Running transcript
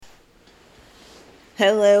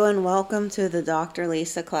Hello and welcome to the Dr.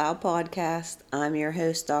 Lisa Clow podcast. I'm your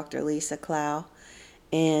host, Dr. Lisa Clow,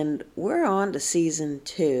 and we're on to season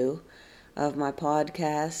 2 of my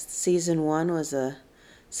podcast. Season 1 was a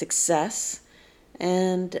success,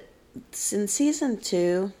 and in season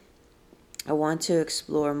 2, I want to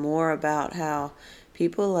explore more about how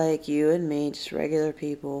people like you and me, just regular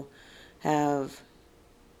people, have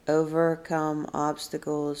overcome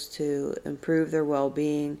obstacles to improve their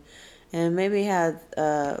well-being and maybe had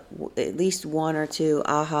at least one or two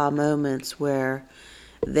aha moments where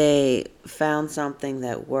they found something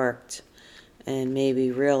that worked and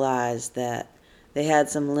maybe realized that they had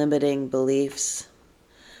some limiting beliefs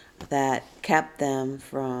that kept them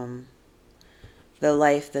from the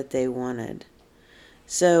life that they wanted.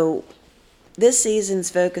 So this season's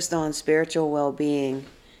focused on spiritual well-being,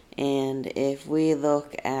 and if we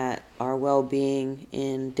look at our well-being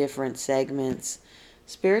in different segments,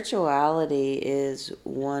 spirituality is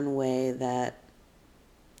one way that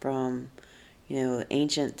from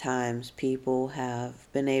ancient times people have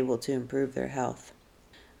been able to improve their health.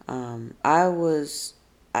 I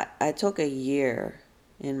took a year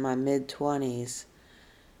in my mid-20s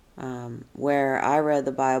where I read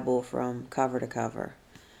the Bible from cover to cover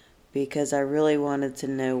because I really wanted to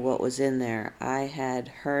know what was in there. I had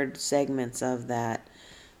heard segments of that,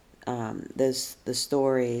 the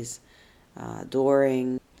stories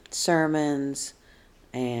during sermons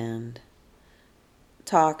and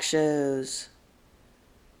talk shows.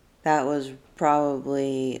 That was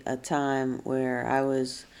probably a time where I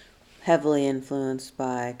was heavily influenced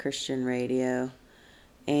by Christian radio,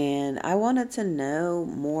 and I wanted to know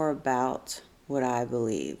more about what I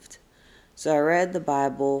believed. So I read the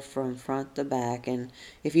Bible from front to back, and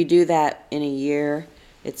if you do that in a year,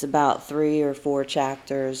 it's about 3 or 4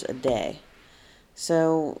 chapters a day.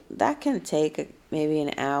 So that can take maybe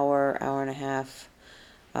an hour, hour and a half.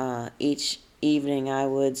 Each evening I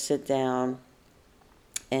would sit down,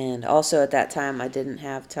 and also at that time I didn't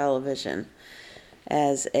have television.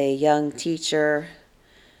 As a young teacher,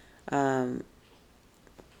 I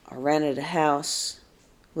rented a house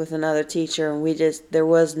with another teacher, and there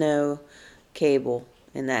was no cable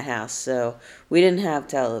in that house, so we didn't have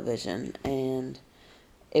television, and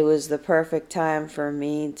it was the perfect time for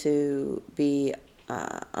me to be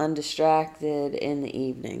undistracted in the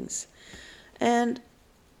evenings. And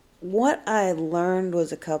what I learned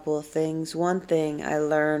was a couple of things. One thing I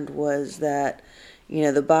learned was that,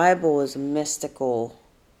 the Bible is a mystical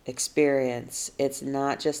experience. It's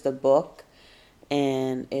not just a book,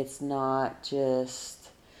 and it's not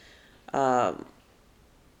just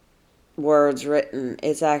words written.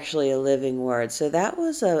 It's actually a living word. So that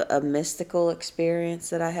was a mystical experience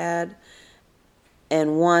that I had,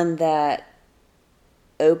 and one that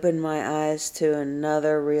opened my eyes to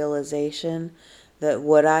another realization that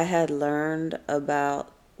what I had learned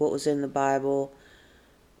about what was in the Bible,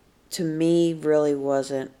 to me, really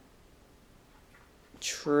wasn't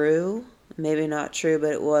true. Maybe not true,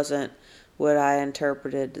 but it wasn't what I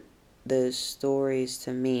interpreted those stories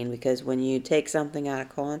to mean, because when you take something out of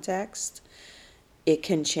context, it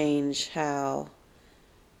can change how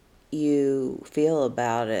you feel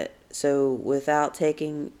about it. So without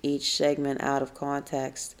taking each segment out of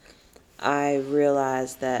context, I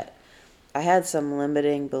realized that I had some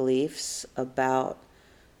limiting beliefs about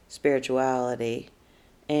spirituality,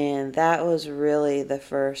 and that was really the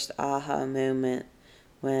first aha moment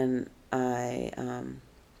when I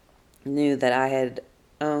knew that I had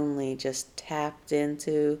only just tapped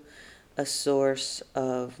into a source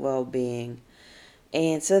of well-being.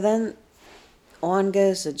 And so then on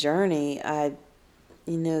goes the journey. I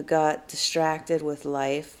got distracted with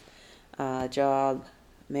life, job,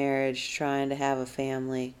 marriage, trying to have a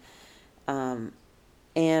family. And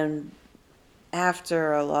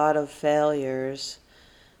after a lot of failures,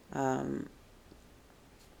 I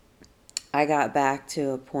got back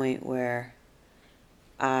to a point where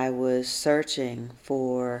I was searching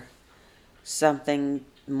for something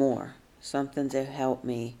more, something to help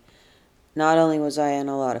me. Not only was I in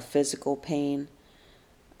a lot of physical pain,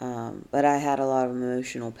 but I had a lot of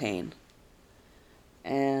emotional pain.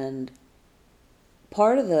 And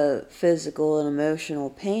part of the physical and emotional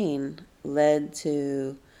pain led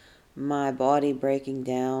to my body breaking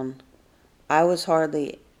down. I was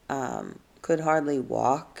could hardly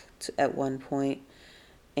walk at one point,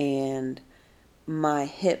 and my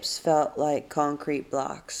hips felt like concrete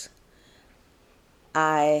blocks.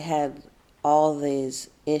 I had all these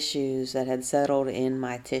issues that had settled in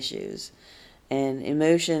my tissues. And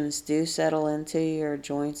emotions do settle into your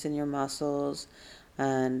joints and your muscles,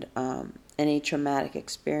 and any traumatic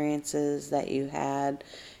experiences that you had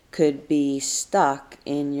could be stuck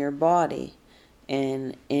in your body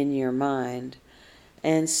and in your mind.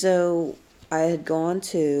 And so I had gone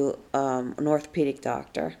to an orthopedic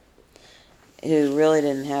doctor who really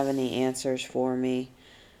didn't have any answers for me.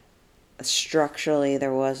 Structurally,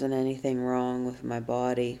 there wasn't anything wrong with my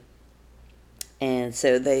body. And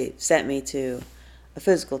so they sent me to a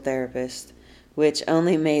physical therapist, which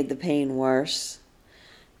only made the pain worse.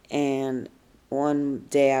 And one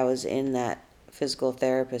day I was in that physical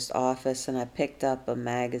therapist office and I picked up a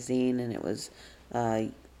magazine, and it was a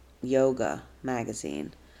yoga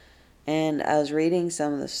magazine. And I was reading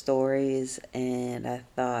some of the stories, and I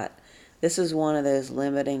thought, this is one of those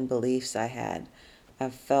limiting beliefs I had. I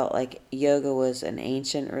felt like yoga was an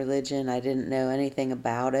ancient religion. I didn't know anything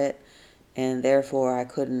about it, and therefore I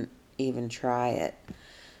couldn't even try it.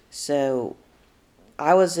 So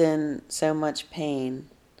I was in so much pain.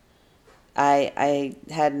 I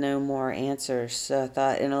had no more answers. So I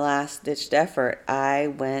thought, in a last-ditched effort, I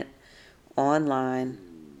went online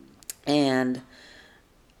and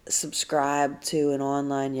subscribed to an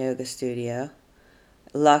online yoga studio.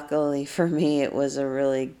 Luckily for me, it was a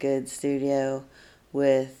really good studio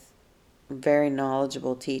with very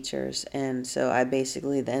knowledgeable teachers. And so I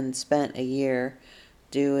basically then spent a year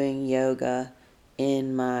doing yoga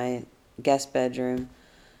in my guest bedroom.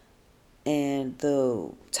 And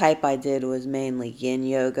the type I did was mainly yin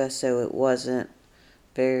yoga, so it wasn't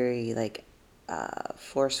very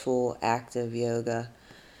forceful, active yoga.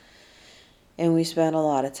 And we spent a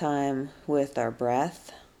lot of time with our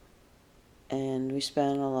breath, and we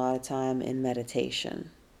spent a lot of time in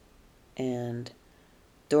meditation. And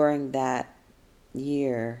during that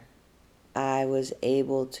year, I was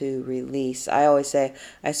able to release. I always say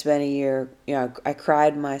I spent a year, I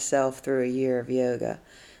cried myself through a year of yoga,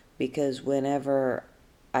 because whenever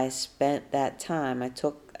I spent that time, I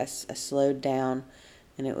slowed down,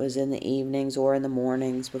 and it was in the evenings or in the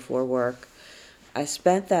mornings before work. I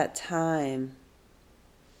spent that time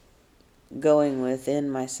going within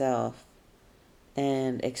myself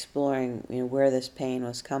and exploring, where this pain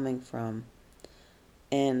was coming from.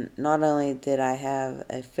 And not only did I have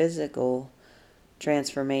a physical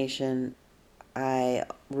transformation, I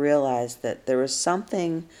realized that there was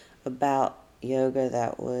something about yoga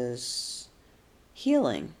that was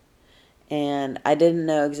healing. And I didn't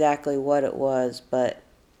know exactly what it was, but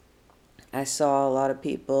I saw a lot of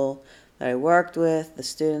people that I worked with, the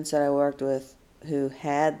students that I worked with, who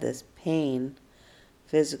had this pain,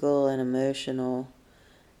 physical and emotional,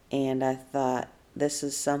 and I thought, this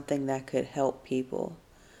is something that could help people.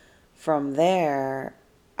 From there,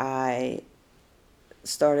 I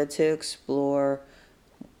started to explore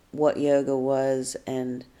what yoga was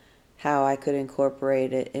and how I could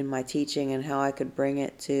incorporate it in my teaching and how I could bring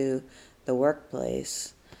it to the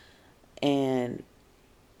workplace, and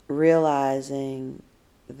realizing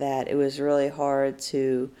that it was really hard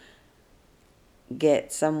to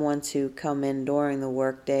get someone to come in during the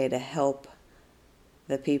workday to help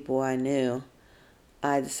the people I knew.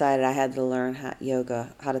 I decided I had to learn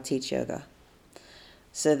how to teach yoga.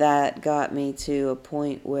 So that got me to a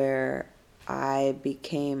point where I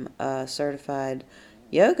became a certified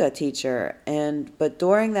yoga teacher. But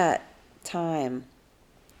during that time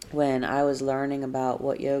when I was learning about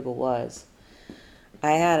what yoga was,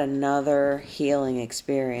 I had another healing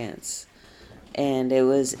experience. And it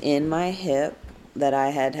was in my hip that I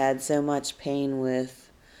had had so much pain with.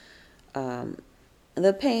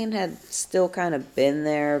 The pain had still kind of been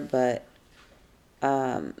there, but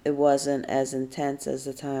it wasn't as intense as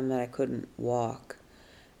the time that I couldn't walk.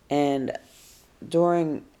 And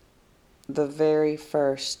during the very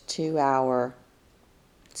first 2-hour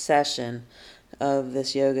session of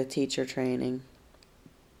this yoga teacher training,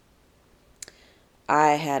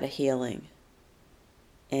 I had a healing.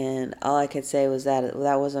 And all I could say was that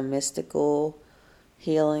was a mystical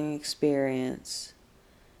healing experience.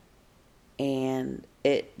 And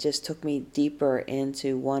it just took me deeper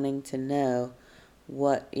into wanting to know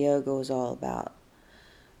what yoga was all about.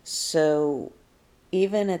 So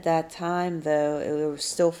even at that time, though, it was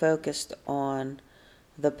still focused on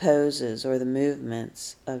the poses or the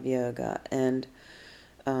movements of yoga. And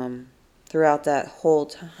throughout that whole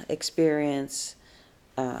experience,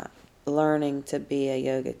 learning to be a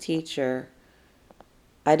yoga teacher,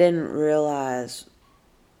 I didn't realize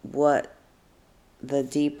what the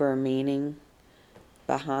deeper meaning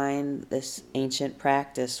behind this ancient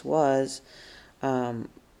practice was. But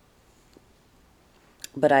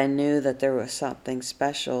I knew that there was something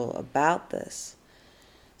special about this.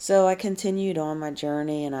 So I continued on my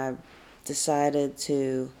journey, and I decided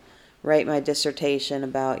to write my dissertation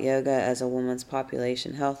about yoga as a woman's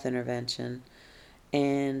population health intervention.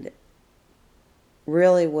 And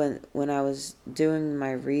really, when I was doing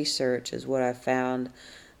my research is what I found,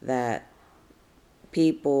 that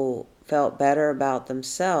people felt better about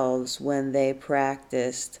themselves when they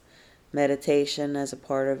practiced meditation as a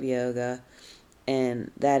part of yoga,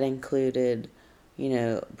 and that included,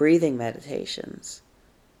 breathing meditations.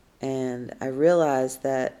 And I realized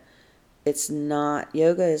that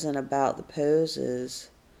yoga isn't about the poses,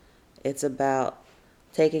 it's about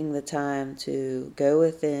taking the time to go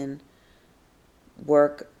within,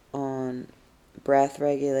 work on breath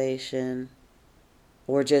regulation,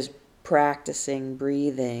 or just practicing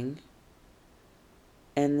breathing,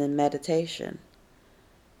 and then meditation.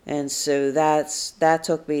 And so that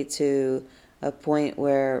took me to a point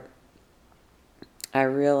where I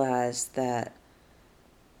realized that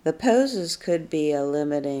the poses could be a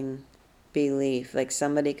limiting belief. Like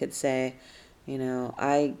somebody could say,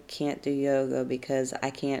 I can't do yoga because I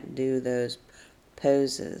can't do those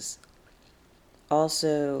poses.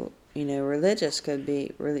 Also, religious could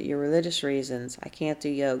be your religious reasons. I can't do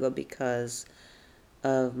yoga because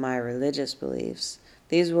of my religious beliefs.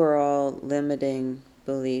 These were all limiting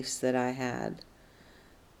beliefs that I had.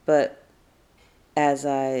 But as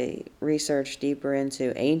I researched deeper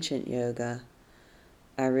into ancient yoga,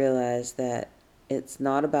 I realized that it's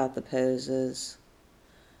not about the poses,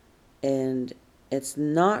 and it's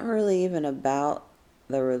not really even about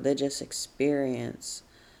the religious experience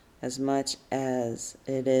as much as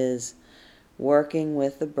it is working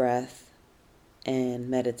with the breath and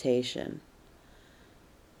meditation.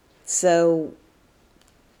 So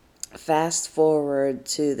fast forward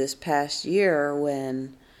to this past year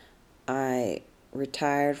when I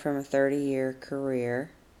retired from a 30-year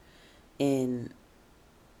career in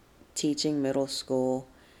teaching middle school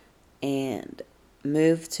and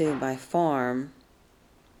moved to my farm.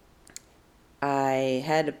 I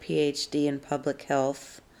had a PhD in public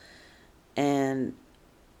health, and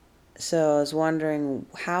so I was wondering,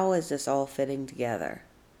 how is this all fitting together?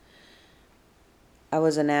 I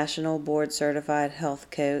was a national board certified health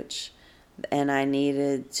coach, and I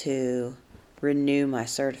needed to renew my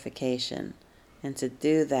certification. And to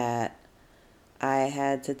do that, I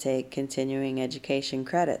had to take continuing education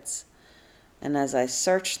credits. And as I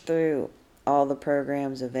searched through all the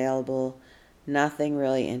programs available, nothing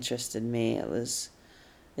really interested me.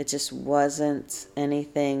 It just wasn't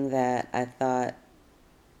anything that I thought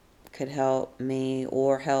could help me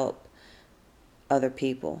or help other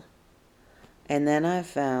people. And then I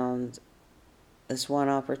found this one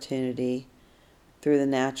opportunity through the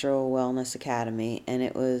Natural Wellness Academy, and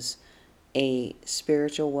it was a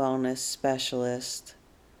spiritual wellness specialist,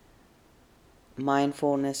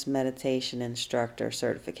 mindfulness meditation instructor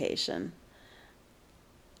certification.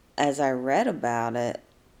 As I read about it,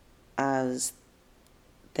 I was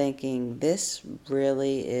thinking, this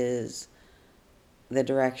really is the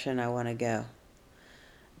direction I want to go.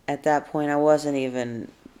 At that point, I wasn't even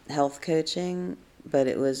health coaching, but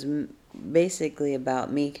it was basically about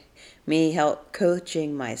me help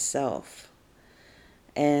coaching myself.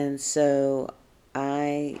 And so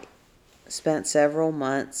I spent several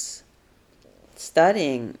months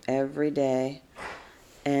studying every day,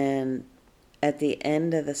 and at the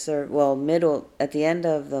end of at the end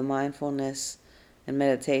of the mindfulness and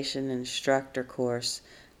meditation instructor course,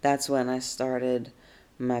 that's when I started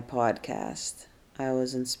my podcast. I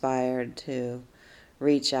was inspired to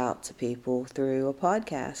reach out to people through a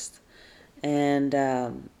podcast. And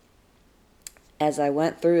as I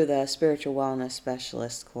went through the spiritual wellness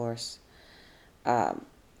specialist course,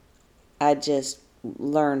 I just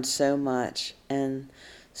learned so much. And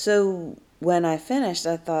so when I finished,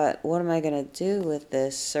 I thought, what am I going to do with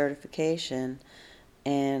this certification?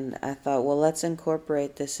 And I thought, well, let's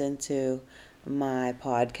incorporate this into my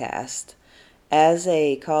podcast. As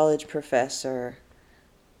a college professor,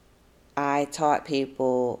 I taught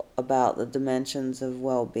people about the dimensions of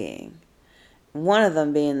well-being, one of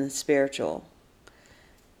them being the spiritual.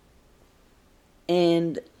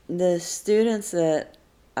 And the students that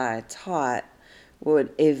I taught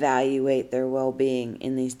would evaluate their well-being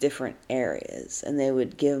in these different areas, and they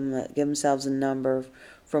would give themselves a number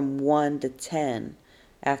from 1 to 10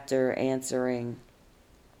 after answering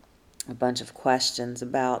a bunch of questions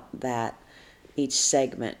about that, each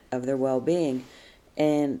segment of their well-being.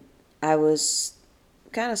 And I was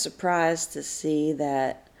kind of surprised to see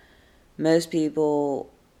that most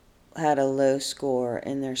people had a low score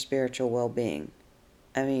in their spiritual well-being.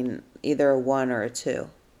 I mean, either a 1 or a 2.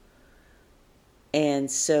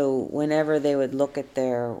 And so whenever they would look at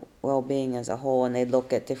their well-being as a whole and they'd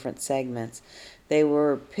look at different segments, they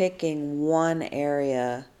were picking one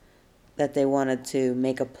area that they wanted to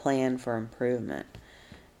make a plan for improvement.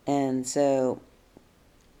 And so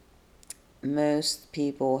most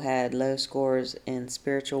people had low scores in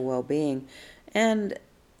spiritual well-being and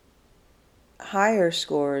higher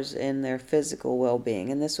scores in their physical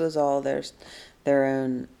well-being, and this was all their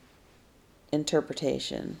own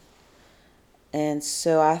interpretation. And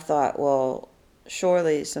so I thought, well,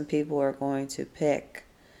 surely some people are going to pick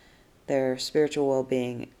their spiritual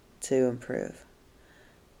well-being to improve,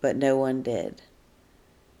 but no one did.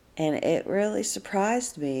 And it really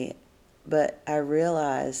surprised me, but I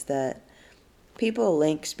realized that people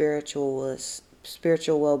link spiritual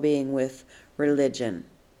well-being with religion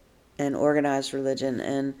and organized religion,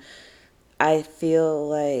 and I feel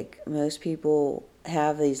like most people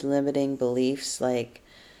have these limiting beliefs, like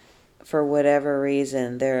for whatever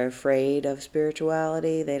reason they're afraid of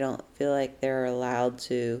spirituality. They don't feel like they're allowed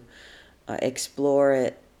to explore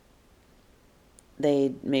it.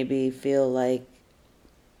 They maybe feel like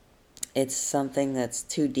it's something that's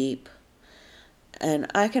too deep, and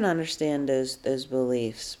I can understand those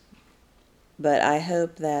beliefs. But I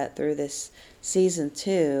hope that through this season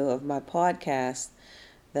 2 of my podcast,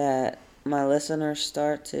 that my listeners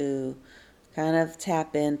start to kind of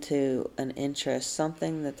tap into an interest,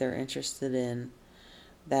 something that they're interested in,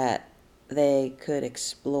 that they could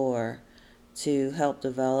explore to help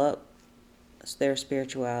develop their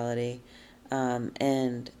spirituality.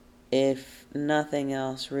 And if nothing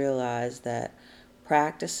else, realize that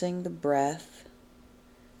practicing the breath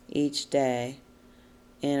each day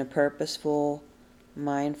in a purposeful,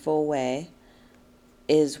 mindful way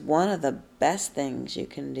is one of the best things you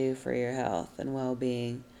can do for your health and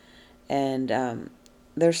well-being. And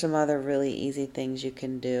there's some other really easy things you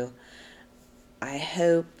can do. I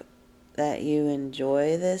hope that you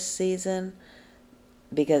enjoy this season,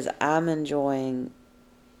 because I'm enjoying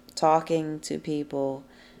talking to people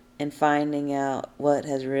and finding out what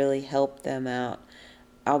has really helped them out.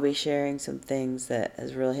 I'll be sharing some things that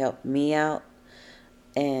has really helped me out.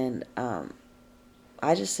 And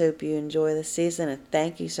I just hope you enjoy the season, and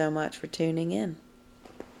thank you so much for tuning in.